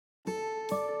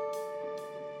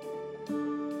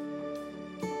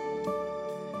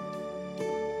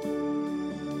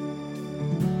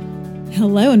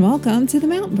Hello and welcome to the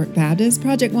Mountain Brook Baptist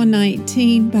Project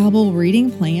 119 Bible Reading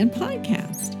Plan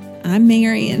podcast. I'm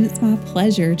Mary and it's my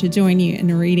pleasure to join you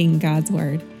in reading God's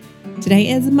Word. Today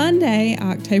is Monday,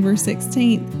 October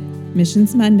 16th,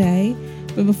 Missions Monday.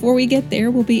 But before we get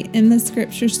there, we'll be in the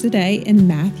scriptures today in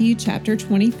Matthew chapter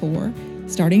 24,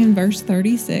 starting in verse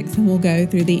 36, and we'll go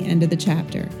through the end of the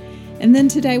chapter. And then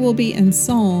today we'll be in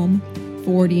Psalm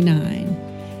 49.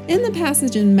 In the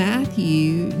passage in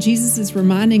Matthew, Jesus is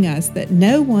reminding us that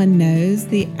no one knows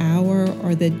the hour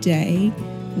or the day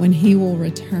when he will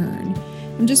return.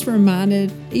 I'm just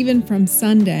reminded, even from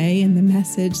Sunday and the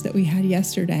message that we had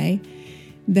yesterday,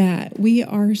 that we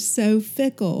are so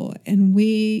fickle and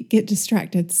we get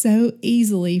distracted so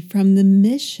easily from the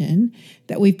mission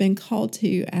that we've been called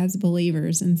to as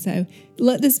believers. And so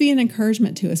let this be an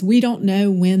encouragement to us. We don't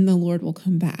know when the Lord will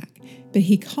come back, but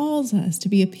he calls us to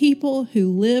be a people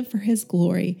who live for his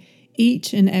glory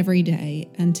each and every day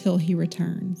until he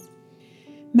returns.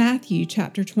 Matthew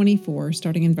chapter 24,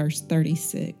 starting in verse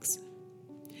 36.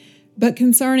 But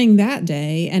concerning that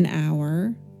day and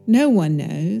hour, no one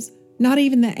knows, not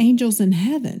even the angels in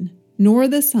heaven, nor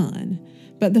the Son,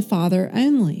 but the Father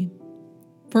only.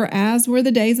 For as were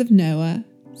the days of Noah,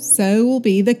 so will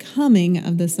be the coming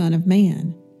of the Son of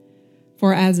Man.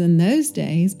 For as in those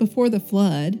days before the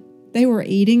flood, they were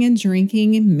eating and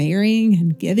drinking and marrying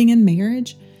and giving in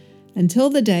marriage until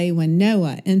the day when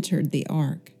Noah entered the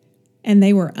ark. And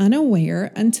they were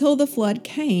unaware until the flood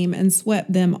came and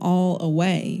swept them all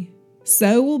away.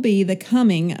 So will be the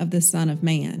coming of the Son of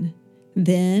Man.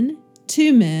 Then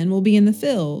 2 men will be in the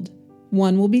field.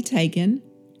 One will be taken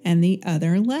and the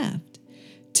other left.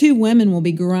 2 women will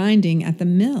be grinding at the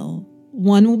mill.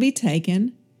 One will be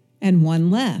taken and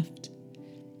one left.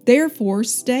 Therefore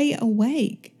stay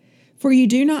awake, for you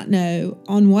do not know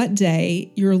on what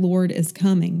day your Lord is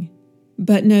coming.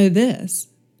 But know this,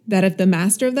 that if the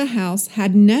master of the house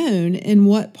had known in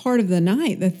what part of the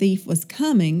night the thief was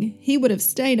coming, he would have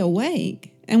stayed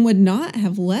awake and would not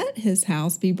have let his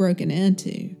house be broken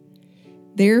into.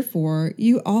 Therefore,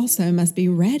 you also must be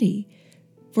ready,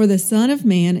 for the Son of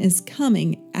Man is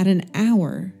coming at an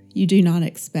hour you do not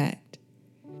expect.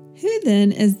 Who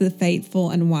then is the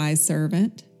faithful and wise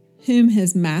servant, whom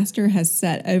his master has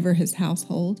set over his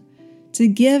household, to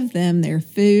give them their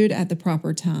food at the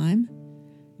proper time?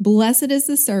 Blessed is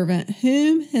the servant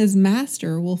whom his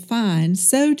master will find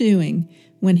so doing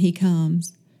when he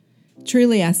comes.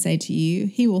 Truly I say to you,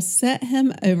 he will set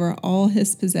him over all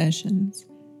his possessions.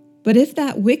 But if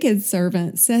that wicked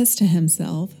servant says to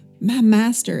himself, my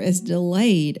master is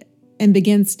delayed, and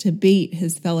begins to beat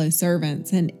his fellow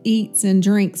servants and eats and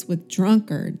drinks with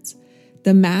drunkards,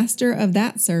 the master of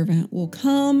that servant will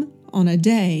come on a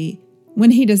day when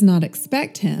he does not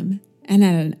expect him, and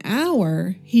at an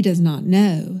hour he does not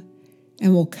know,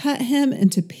 and will cut him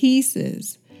into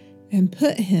pieces and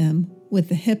put him with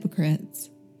the hypocrites.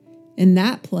 In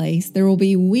that place there will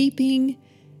be weeping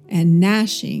and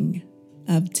gnashing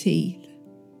of teeth.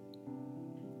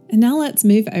 And now let's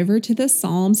move over to the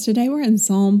Psalms. Today we're in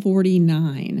Psalm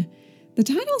 49. The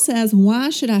title says,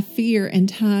 Why should I fear in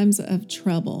times of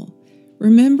trouble?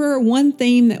 Remember, one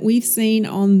theme that we've seen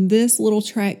on this little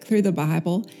trek through the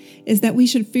Bible is that we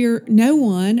should fear no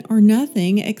one or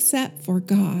nothing except for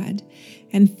God.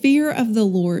 And fear of the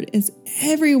Lord is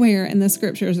everywhere in the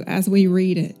scriptures as we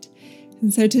read it.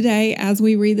 And so today, as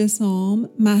we read the psalm,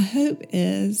 my hope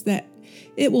is that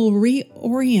it will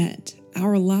reorient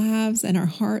our lives and our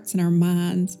hearts and our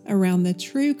minds around the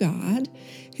true God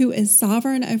who is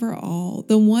sovereign over all,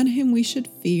 the one whom we should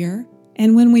fear.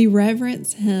 And when we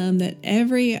reverence him, that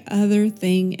every other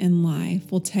thing in life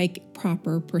will take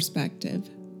proper perspective.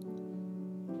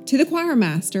 To the choir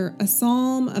master, a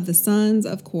psalm of the sons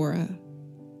of Korah.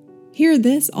 Hear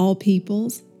this, all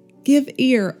peoples. Give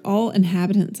ear, all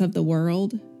inhabitants of the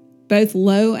world, both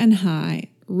low and high,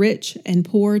 rich and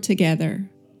poor together.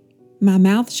 My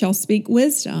mouth shall speak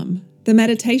wisdom. The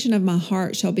meditation of my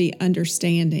heart shall be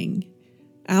understanding.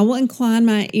 I will incline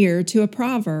my ear to a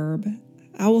proverb.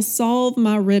 I will solve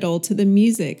my riddle to the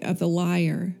music of the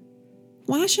lyre.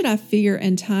 Why should I fear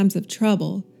in times of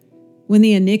trouble when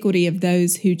the iniquity of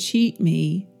those who cheat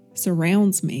me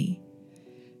surrounds me?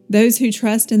 Those who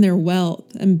trust in their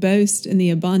wealth and boast in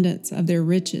the abundance of their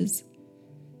riches.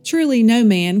 Truly no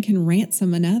man can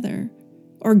ransom another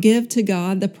or give to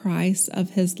God the price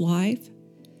of his life.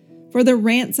 For the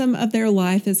ransom of their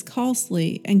life is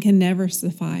costly and can never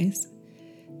suffice,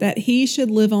 that he should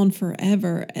live on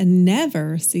forever and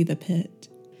never see the pit.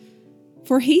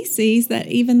 For he sees that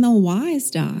even the wise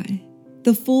die.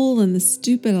 The fool and the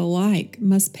stupid alike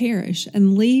must perish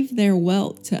and leave their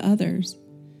wealth to others.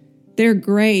 Their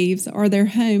graves are their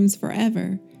homes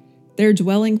forever, their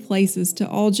dwelling places to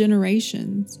all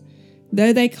generations,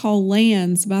 though they call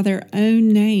lands by their own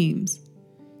names.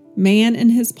 Man in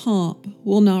his pomp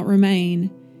will not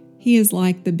remain. He is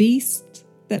like the beasts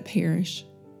that perish.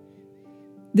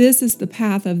 This is the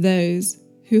path of those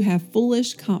who have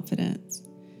foolish confidence.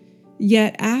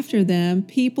 Yet after them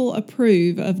people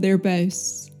approve of their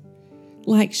boasts.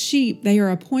 Like sheep they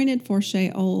are appointed for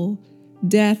Sheol.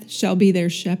 Death shall be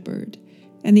their shepherd,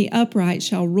 and the upright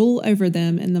shall rule over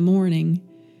them in the morning.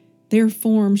 Their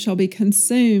form shall be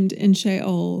consumed in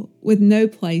Sheol, with no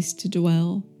place to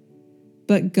dwell.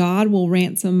 But God will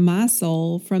ransom my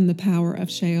soul from the power of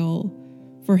Sheol,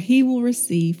 for he will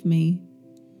receive me.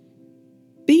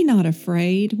 Be not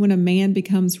afraid when a man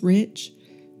becomes rich,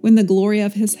 when the glory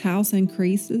of his house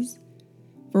increases.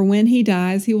 For when he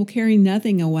dies, he will carry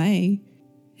nothing away.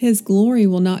 His glory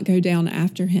will not go down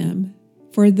after him.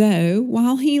 For though,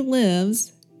 while he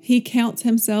lives, he counts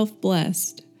himself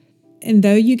blessed, and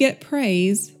though you get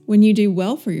praise when you do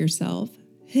well for yourself,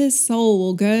 his soul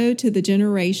will go to the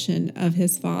generation of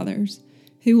his fathers,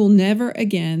 who will never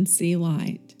again see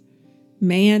light.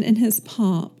 Man in his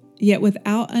pomp, yet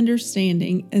without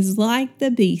understanding, is like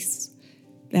the beasts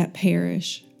that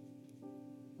perish.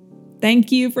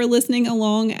 Thank you for listening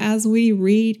along as we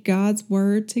read God's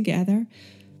Word together.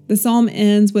 The psalm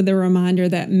ends with a reminder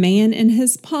that man in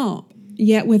his pomp,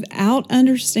 yet without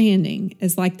understanding,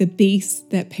 is like the beasts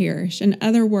that perish. In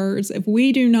other words, if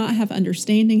we do not have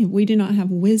understanding, if we do not have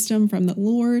wisdom from the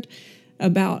Lord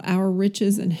about our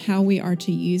riches and how we are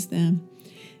to use them,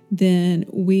 then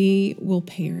we will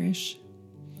perish.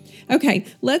 Okay,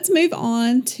 let's move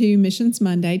on to Missions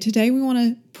Monday. Today we want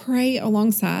to pray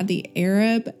alongside the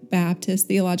Arab Baptist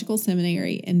Theological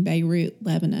Seminary in Beirut,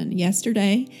 Lebanon.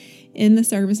 Yesterday in the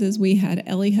services we had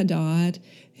Eli Haddad,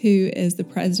 who is the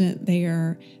president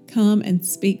there, come and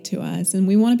speak to us. And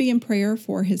we want to be in prayer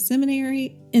for his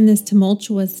seminary in this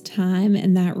tumultuous time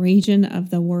in that region of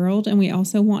the world. And we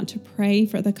also want to pray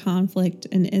for the conflict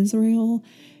in Israel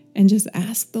and just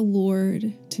ask the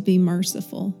Lord to be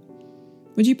merciful.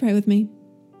 Would you pray with me?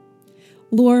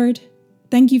 Lord,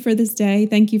 thank you for this day.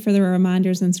 Thank you for the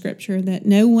reminders in Scripture that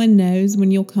no one knows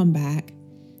when you'll come back.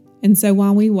 And so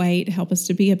while we wait, help us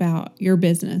to be about your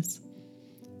business.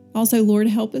 Also, Lord,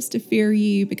 help us to fear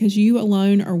you because you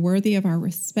alone are worthy of our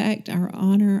respect, our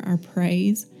honor, our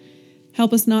praise.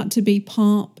 Help us not to be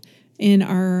pomp in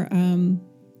our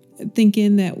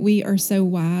thinking that we are so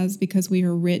wise because we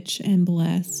are rich and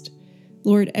blessed.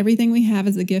 Lord, everything we have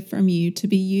is a gift from you to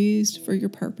be used for your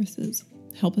purposes.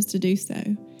 Help us to do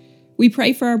so. We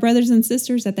pray for our brothers and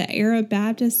sisters at the Arab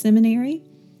Baptist Seminary.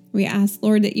 We ask,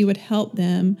 Lord, that you would help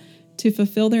them to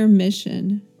fulfill their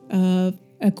mission of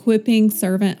equipping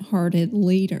servant-hearted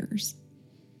leaders.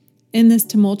 In this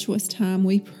tumultuous time,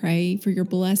 we pray for your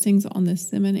blessings on this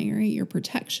seminary, your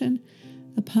protection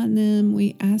upon them.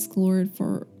 We ask, Lord,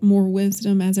 for more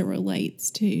wisdom as it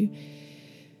relates to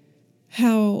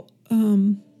how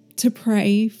to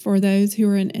pray for those who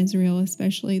are in Israel,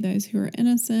 especially those who are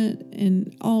innocent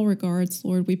in all regards.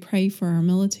 Lord, we pray for our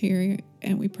military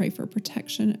and we pray for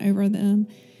protection over them.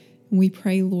 And we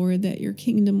pray, Lord, that your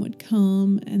kingdom would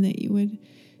come and that you would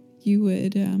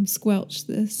squelch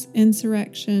this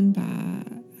insurrection by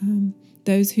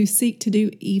those who seek to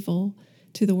do evil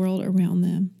to the world around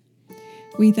them.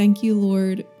 We thank you,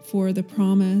 Lord, for the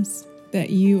promise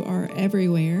that you are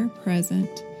everywhere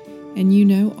present and you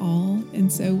know all. And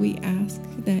so we ask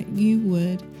that you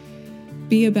would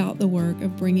be about the work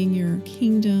of bringing your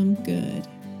kingdom good.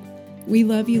 We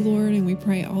love you, Lord, and we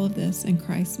pray all of this in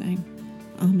Christ's name.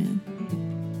 Amen.